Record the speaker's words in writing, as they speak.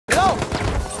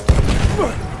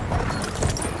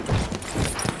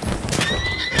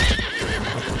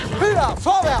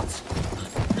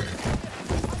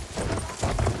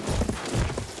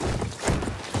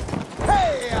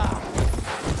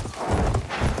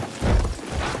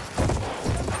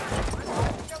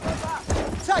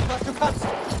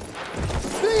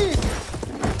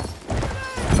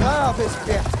Waffe ist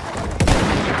quer.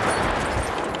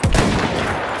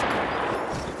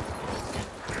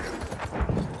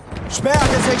 Speer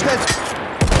gesichtet.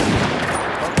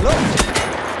 Und los.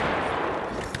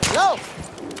 Lauf.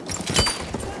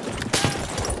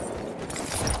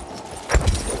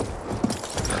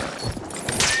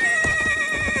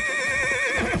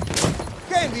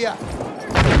 Gehen wir.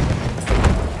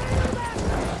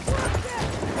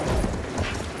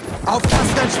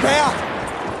 Aufpassen, den Speer.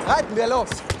 Reiten wir los.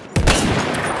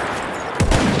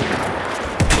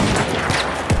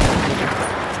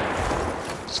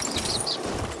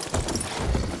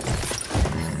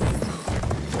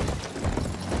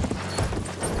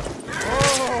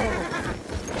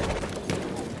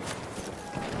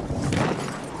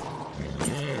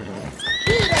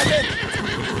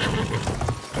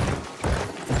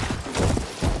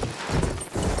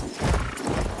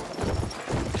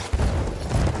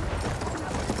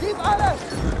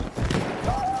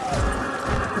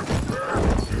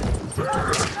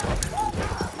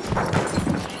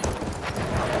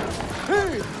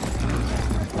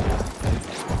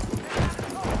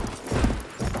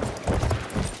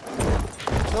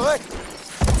 Zurück!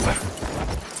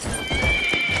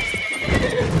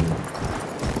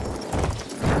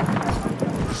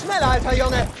 Schneller, alter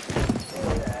Junge!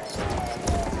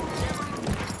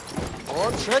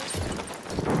 Und Schritt!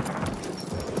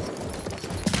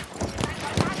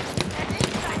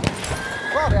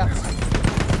 Vorwärts!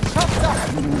 Schaff das!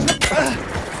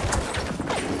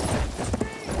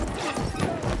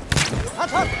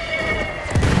 Hat!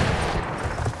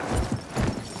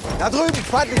 Da drüben,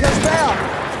 feindlicher Speer!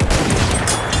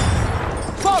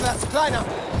 Vorwärts, Kleiner!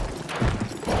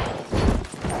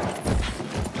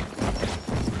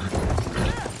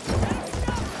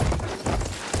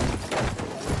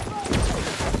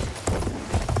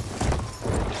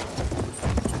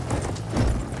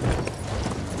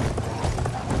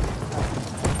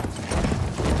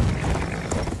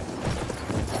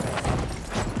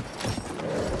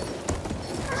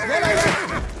 Schneller jetzt!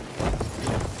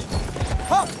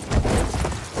 Hopp!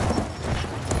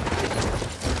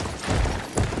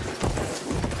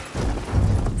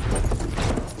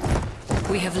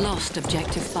 We have lost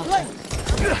objective Ballroom.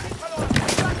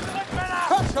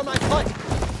 Komm schon, mein Freund!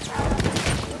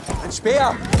 Ein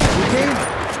Speer! Wir gehen!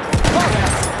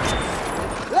 Vorwärts!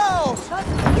 Lauf!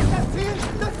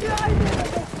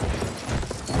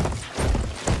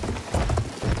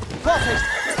 Vorsicht!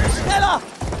 Schneller!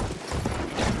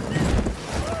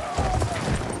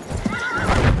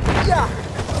 Ja!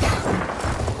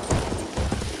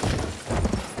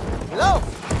 Lauf!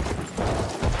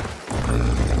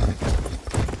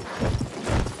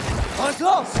 Und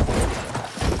los!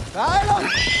 Beeilung!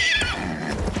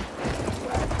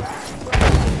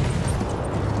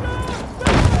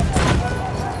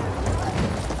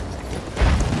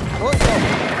 Gut so!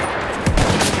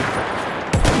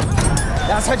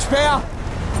 Das ist ein Speer!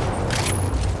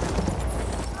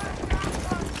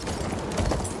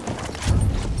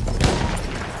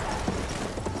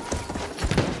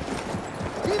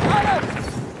 Gib alles!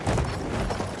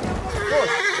 Gut,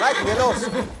 reiten wir los!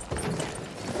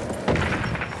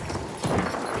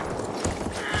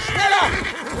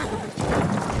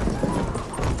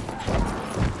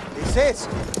 Ich seh's.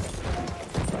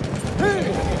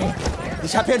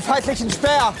 Ich hab hier einen feindlichen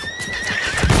Speer.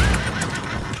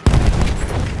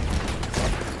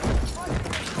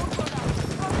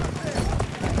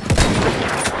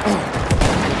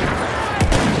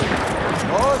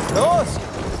 Los, los!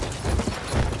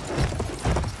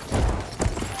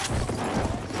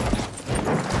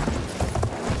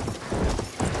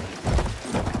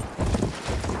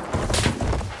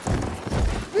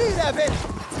 Wieder Wind!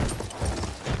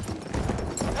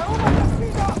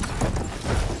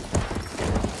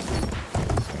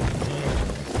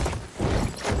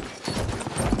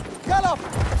 Galopp!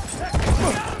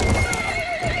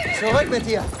 Zurück mit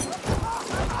dir!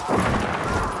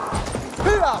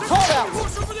 Höher!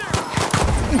 Vorwärts!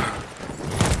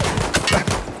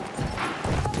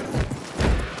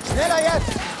 Schneller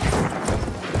jetzt!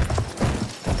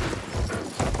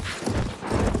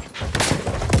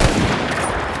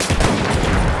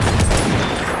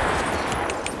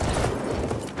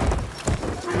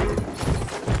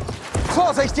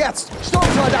 Vorsicht jetzt!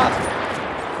 Sturmsoldat!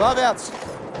 Vorwärts!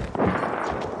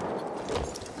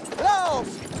 Lauf!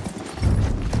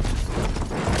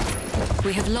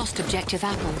 We have lost objective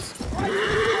apples.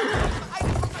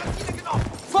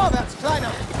 Vorwärts,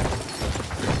 Kleiner!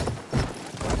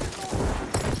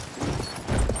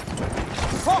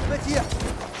 Hoch mit dir!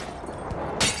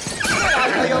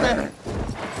 Alter Junge!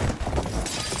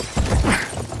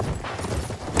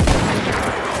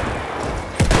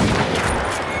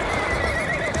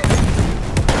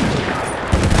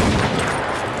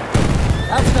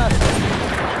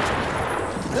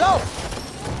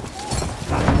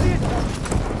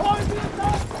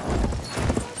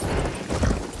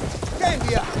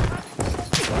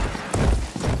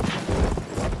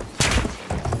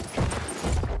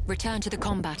 Return to the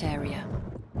combat area.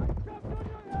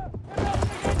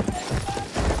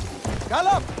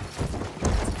 Galopp!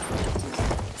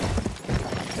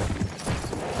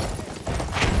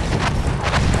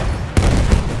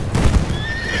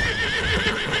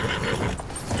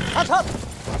 Hat!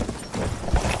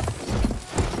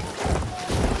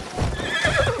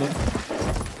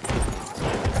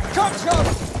 Komm schon!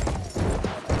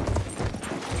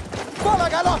 Voller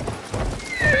Galopp!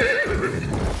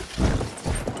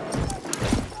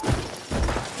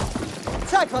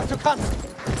 Zeig, was du kannst!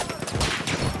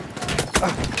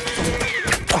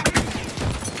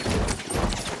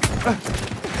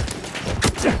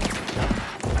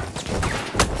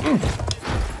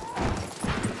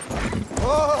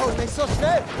 Oh, nicht so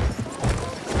schnell!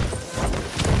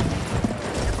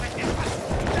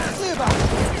 Rüber!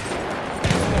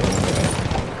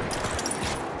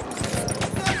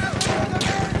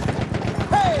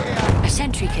 Hey! A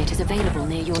sentry kit is available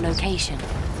near your location.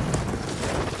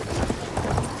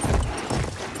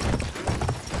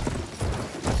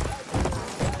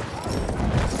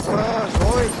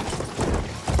 Ruhig!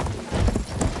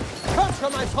 Komm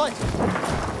schon, mein Freund!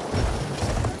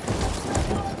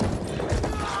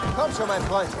 Komm schon, mein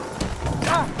Freund!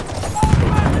 Ah.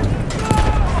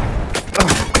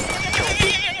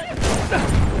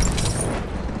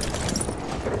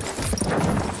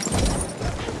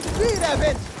 Wie der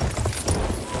Wind!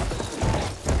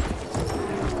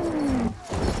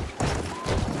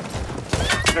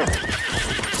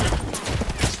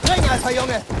 Spring, alter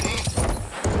Junge!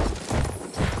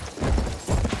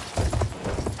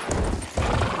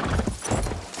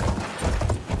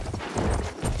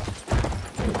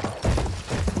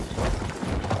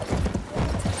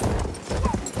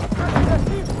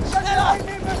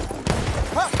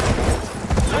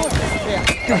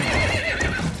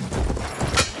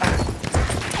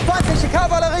 Feindliche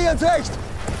Kavallerie in Sicht!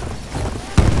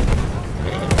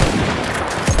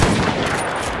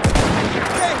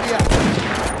 Sehen wir!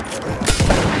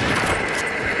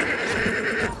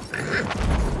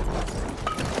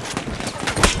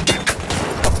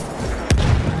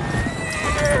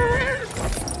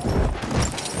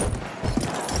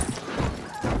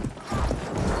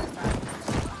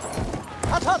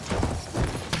 Hat!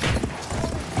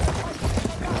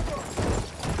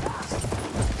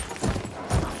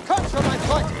 Komm schon, mein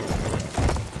Freund!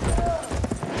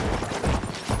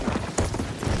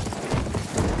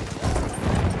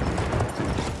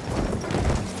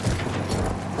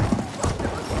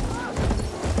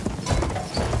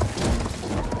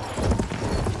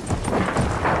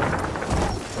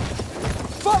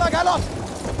 Voller Galopp!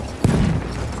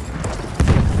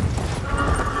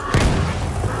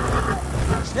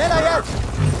 Schneller jetzt!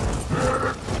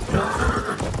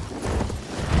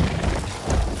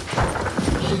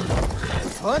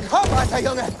 Und hopp, alter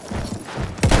Junge!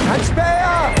 Ein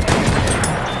Speer!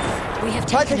 We have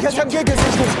Feindlich taken SMG objective.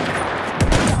 gesichtet!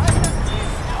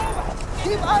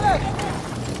 Gib alles!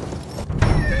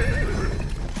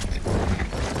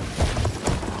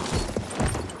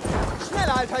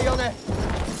 Schneller, alter Junge!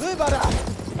 Rüber da!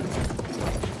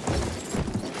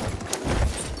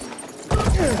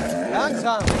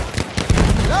 Langsam!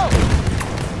 Lauf!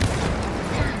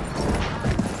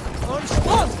 Und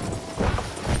Sprung!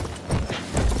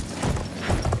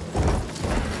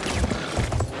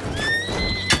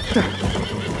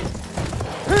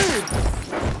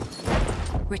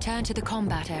 Return to the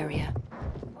combat area.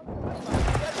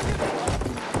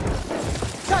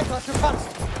 Zeig, was du kannst!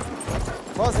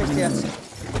 Vorsicht jetzt!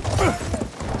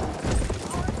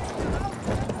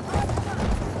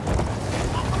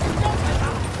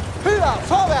 Höher!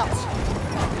 Vorwärts!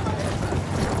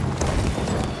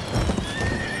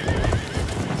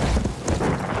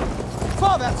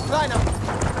 Vorwärts, Kleiner!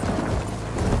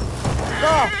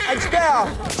 Da, ein Speer!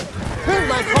 Hin,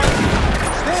 mein Freund!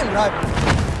 Stehen bleiben!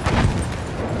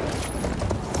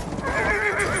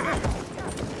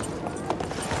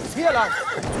 Hier lang!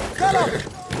 Galopp!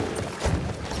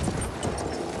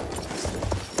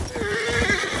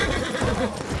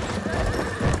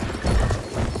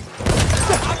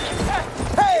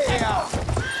 Hey!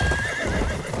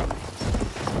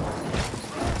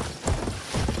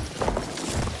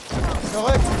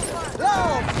 Zurück!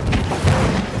 Lauf!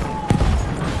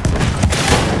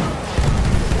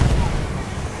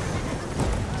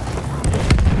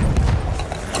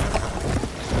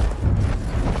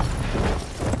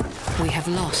 We have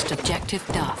lost objective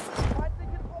Duff.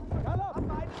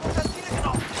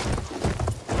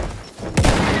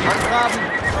 Angraben!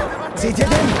 Seht ihr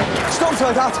den?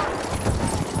 Sturmsoldat!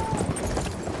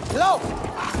 Lauf!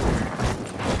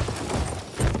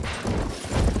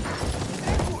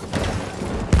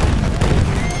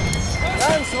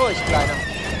 ruhig, Kleiner.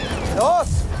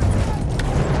 Los!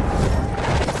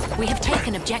 We have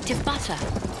taken objective butter.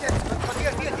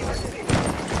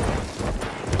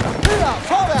 Rüber,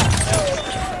 vorwärts!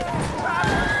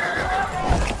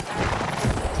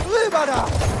 Rüber da!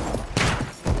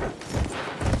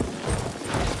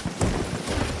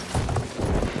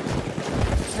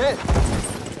 Schnell!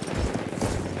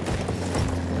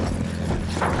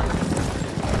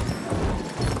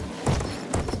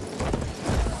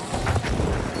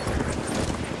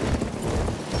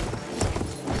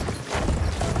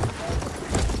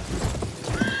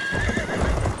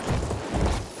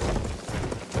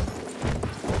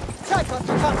 Zeig, was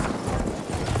du kannst!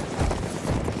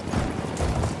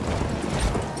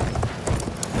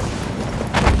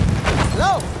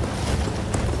 Lauf!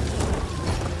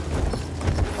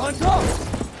 Und los!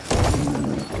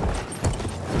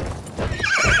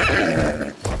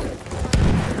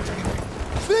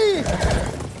 Flieh!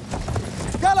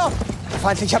 Galopp!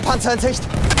 Feindlicher Panzer in Sicht!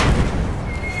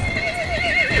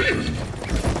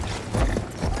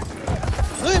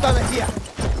 Rüber mit dir!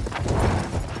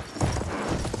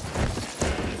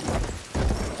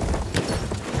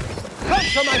 Komm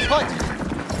schon, mein Freund!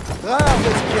 Brav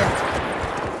riskiert!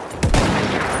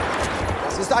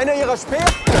 Das ist einer ihrer Speer!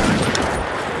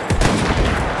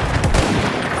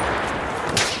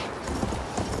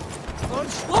 Und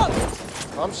Sprung!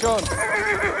 Komm schon!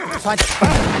 Feind!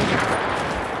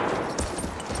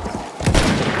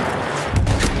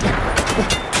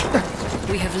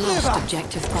 We have lost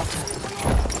objective butter.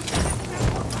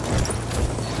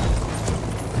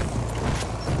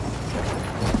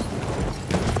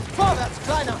 Vorwärts,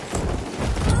 Kleiner!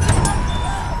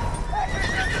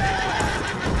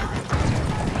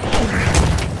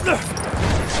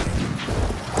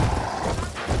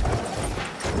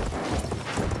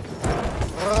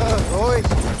 Ruhig!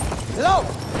 Lauf!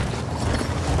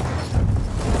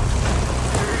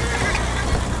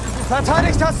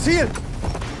 Verteidigt das Ziel!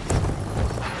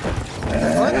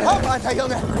 Und hopp, alter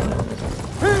Junge!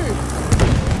 Hü!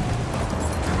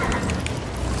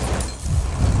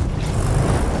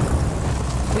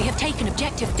 We have taken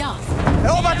objective Duff.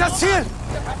 Erobert das Ziel!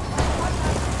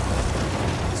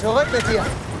 Zurück mit dir!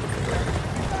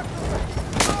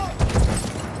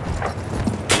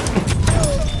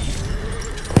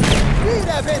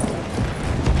 Wiederwind!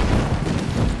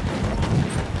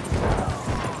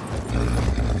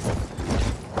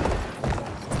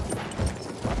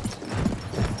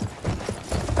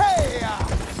 Hey, ja!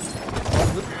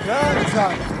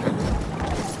 Langsam!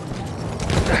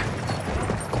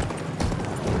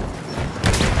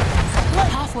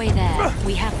 Halfway there,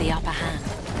 we have the upper hand.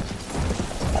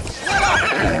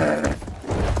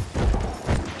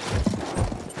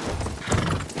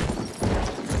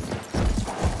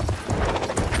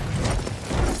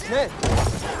 Schnell!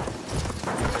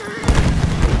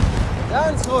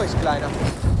 Ganz ruhig, Kleiner.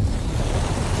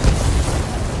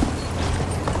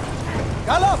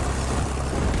 Galopp!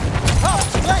 Hopp,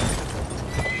 spreng!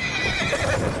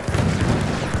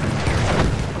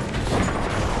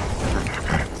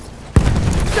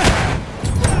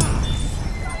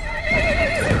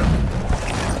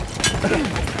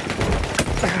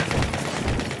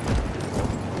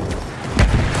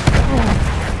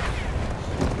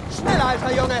 Schneller,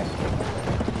 alter Junge!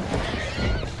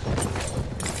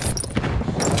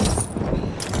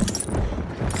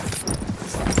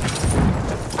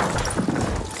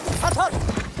 Hat!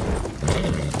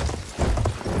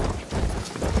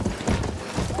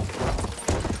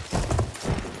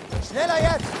 Schneller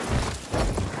jetzt!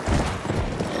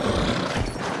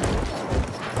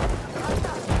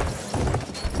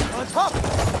 Und hopp!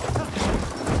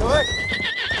 Zurück!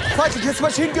 Feindliches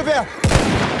Maschinengewehr!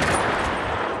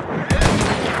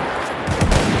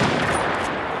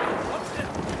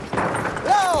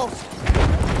 Lauf!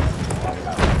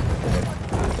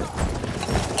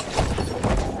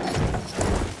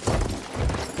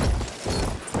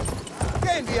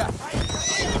 Gehen wir!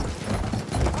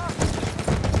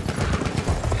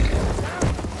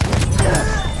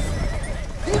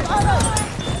 Gib alles!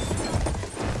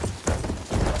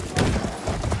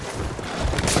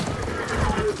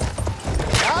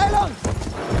 Heilung!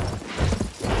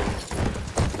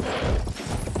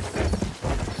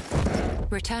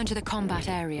 Return to the combat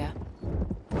area.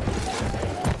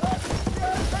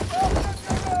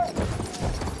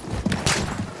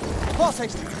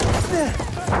 Vorsicht!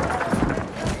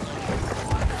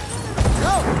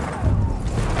 Lauf!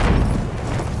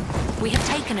 We have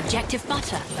taken objective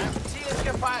butter.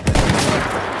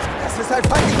 Das ist ein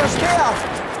feindlicher Speer!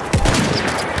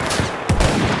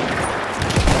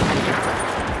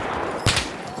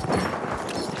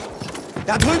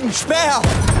 Da drüben, Speer!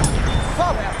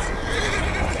 Vorwärts!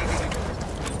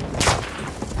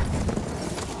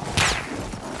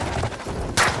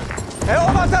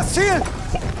 Erobert das Ziel!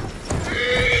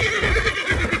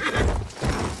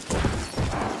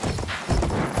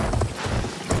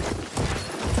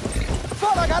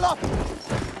 Voller Galopp!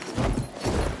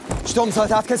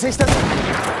 Sturmsoldat gesichtet!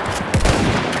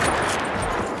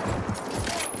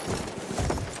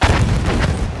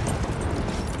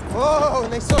 Oh,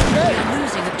 nicht so schnell! We're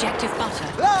losing objective butter.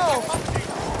 Lauf!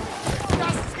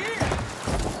 Das Ziel!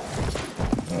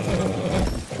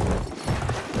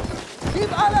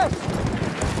 Gib alles!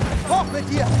 Hoch mit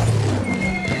dir!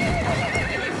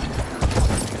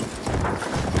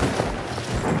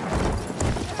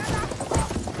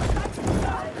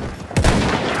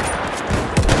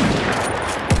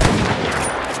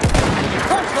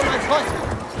 Komm schon, mein Freund!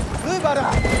 Rüber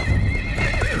da!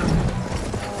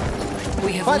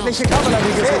 We have Feindliche lost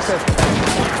Kavallerie gesichtet!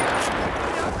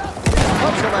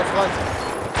 Komm schon, mein Freund!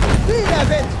 Wie der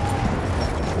Wind!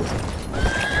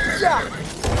 Ja!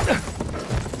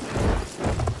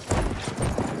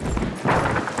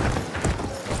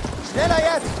 Schneller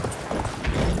jetzt!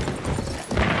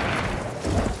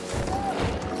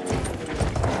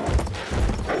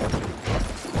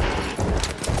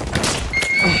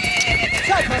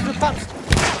 Zeig, was du kannst!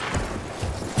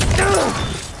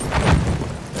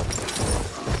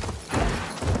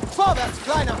 Vorwärts,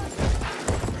 Kleiner!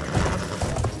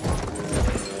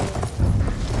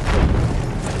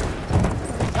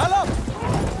 Galopp!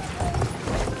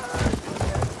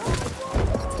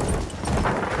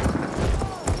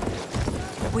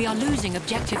 We are losing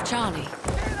objective Charlie.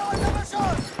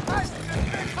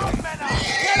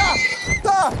 Schneller!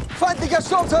 Da! Feindlicher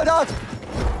Sturmsoldat!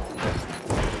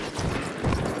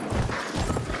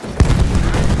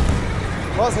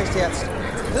 Vorsicht jetzt!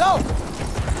 Lauf!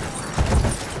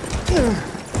 We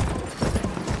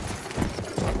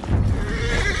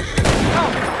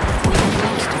have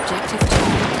lost objective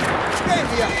Charlie. Gehen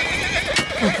wir!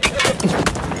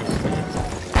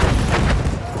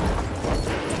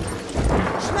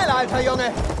 Schneller, alter Junge!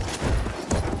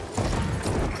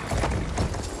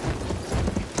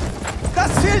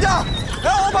 Das Ziel da!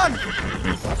 Erobern!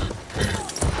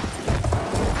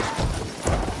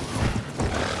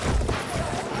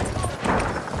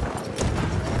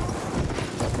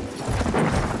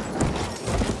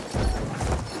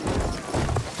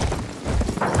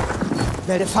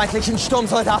 Melde feindlichen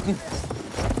Sturmsoldaten!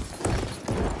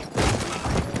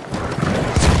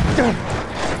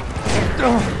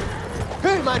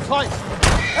 Hüll, mein Freund!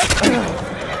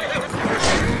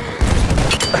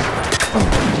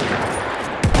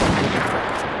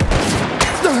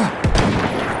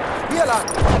 Hier lang!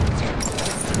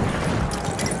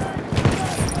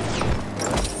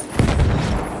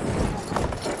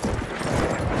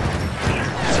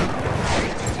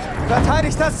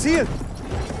 Verteidigt das Ziel!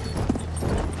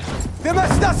 Wir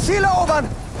müssen das Ziel erobern!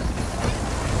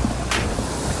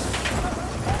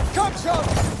 Komm schon!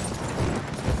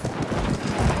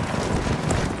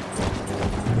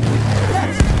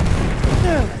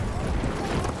 Jetzt!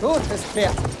 Gutes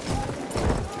Pferd!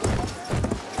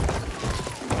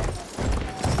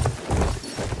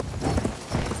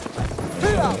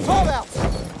 Höher, vorwärts!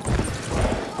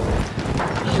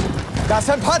 Das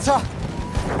sind Panzer!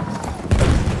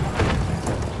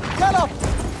 Galopp!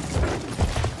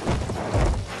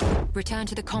 Return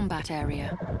to the combat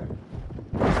area.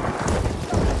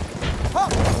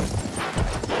 Hopp!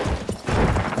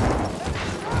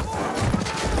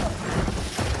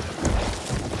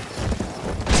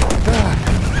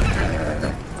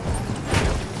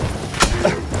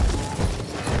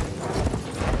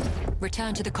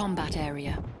 Return to the combat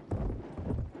area.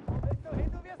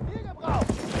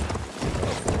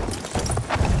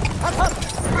 Hat, hat!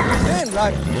 Stehen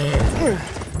bleiben!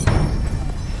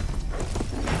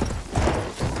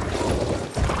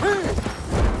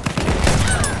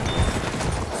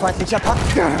 Feindlicher Pack!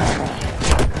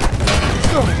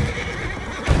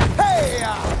 Hey!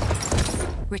 Ja!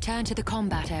 Return to the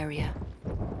combat area.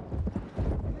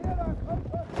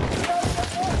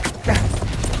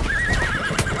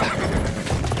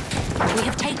 We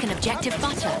have taken objective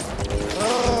butter.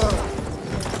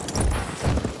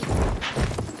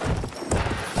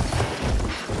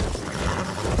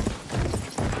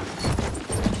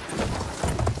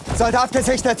 Soldat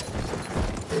gesichtet!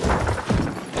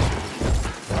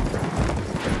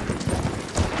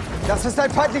 Das ist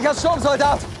ein feindlicher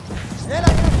Sturmsoldat!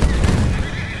 Schneller!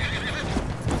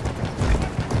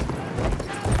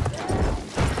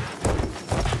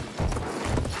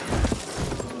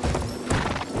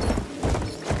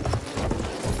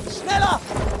 Schneller!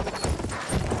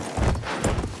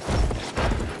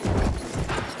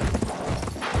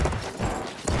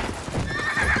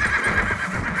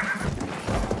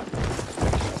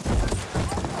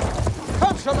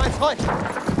 schon, mein Freund.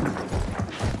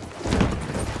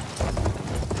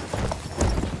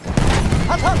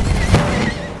 Hat!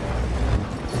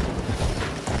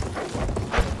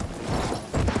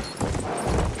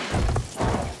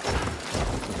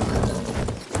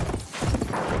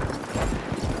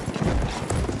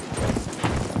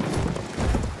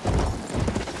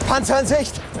 Panzer in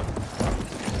Sicht!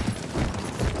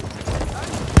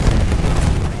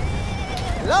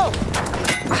 Lauf!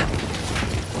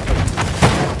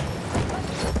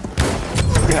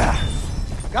 Ja.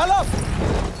 Galopp!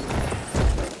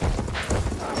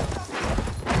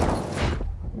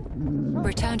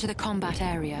 Return to the combat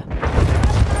area.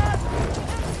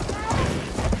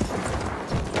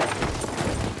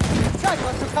 Zeig,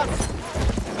 was du kannst!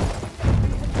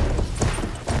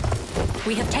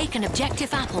 We have taken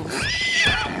objective apples.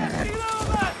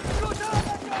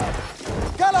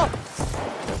 Galopp!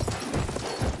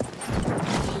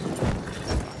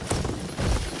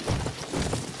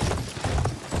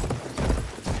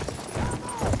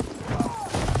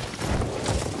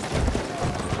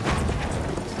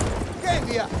 Gehen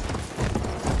wir!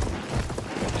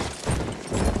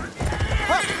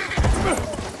 Ha!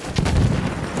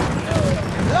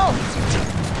 Lauf!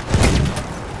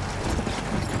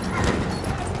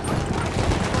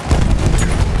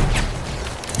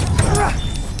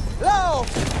 Lauf!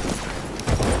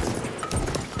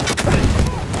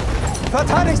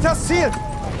 Verteidigt das Ziel!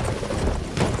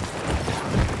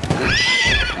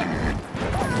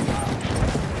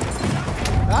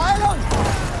 Heilung!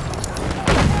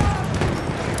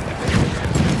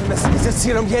 Wir müssen dieses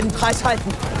Ziel um jeden Preis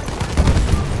halten.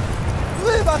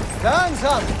 Rüber!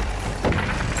 Langsam!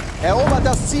 Erobert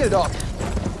das Ziel dort!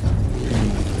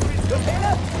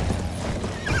 Befehle?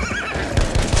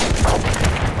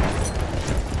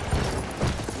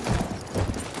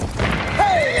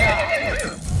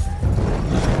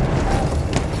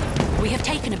 We have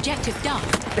taken objective Duff.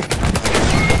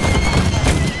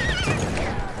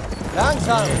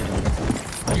 Langsam!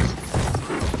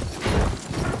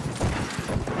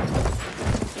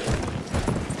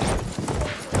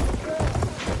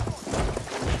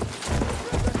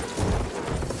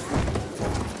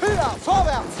 Höher!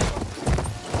 Vorwärts!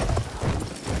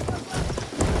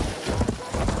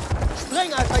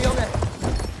 Spring, alter Junge!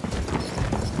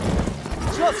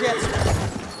 Schluss jetzt!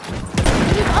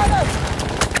 Gib alles!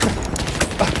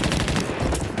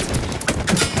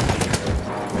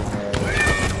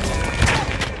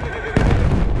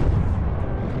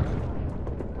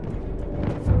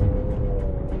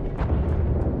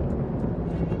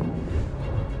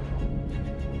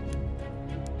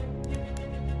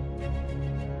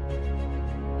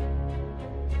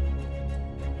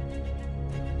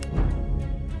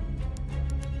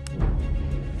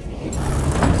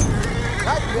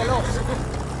 Reiten wir los!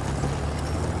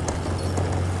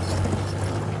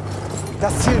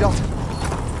 Das Ziel dort!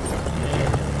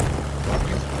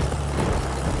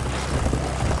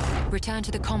 Return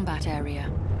to the combat area.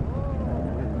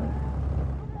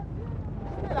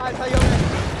 Alter Junge!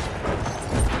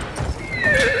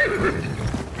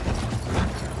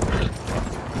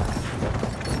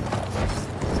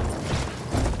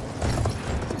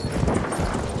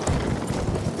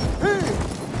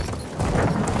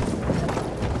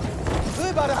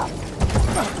 Rüber da!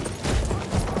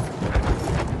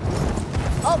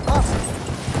 Aufpassen!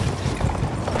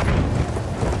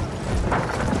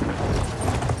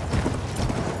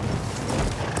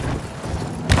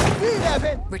 Wie der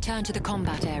Wind! Return to the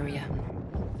combat area.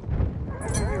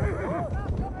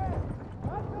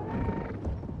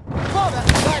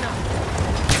 Vorwärts, Kleiner!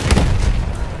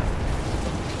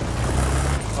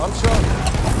 Komm schon!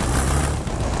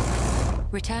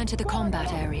 Return to the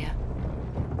combat area.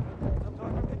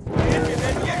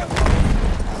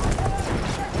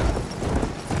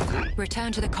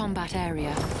 Return to the combat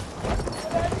area.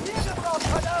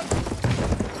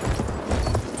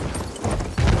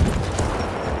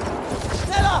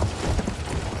 Schneller!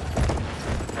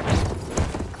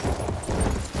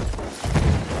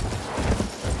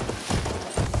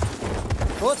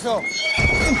 Gut so!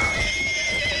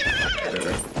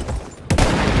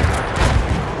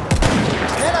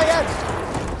 Schneller jetzt!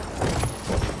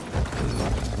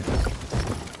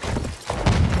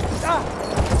 Da!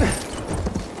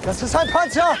 Das ist ein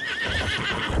Panzer!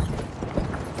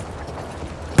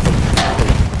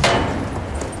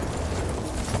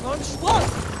 Und Sprung!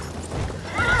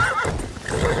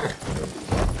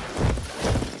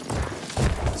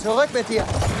 Zurück mit dir!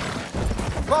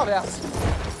 Vorwärts!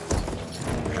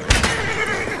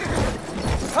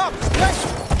 Komm, sprich!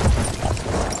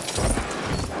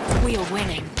 We are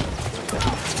winning.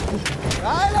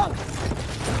 Heilung!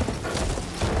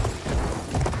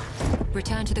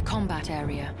 Return to the combat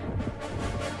area.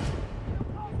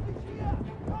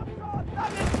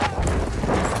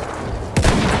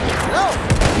 Lauf!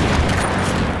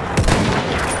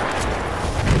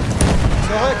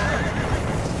 Zurück!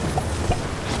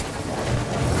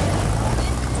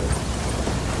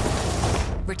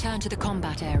 Return to the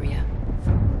combat area.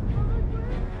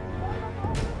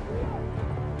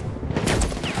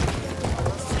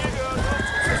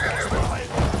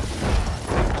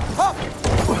 Hopp!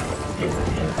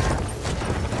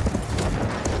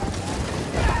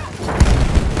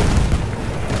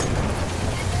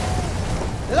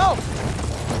 Lauf!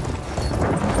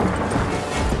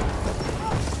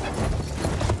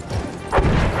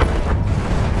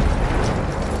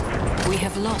 We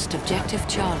have lost objective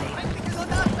Charlie.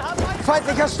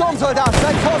 Feindlicher Sturmsoldat,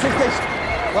 seid vorsichtig!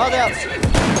 Vorwärts!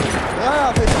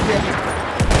 Ja, bitte, bitte.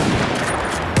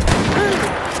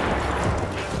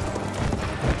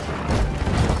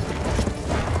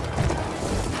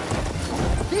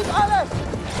 Gib alles!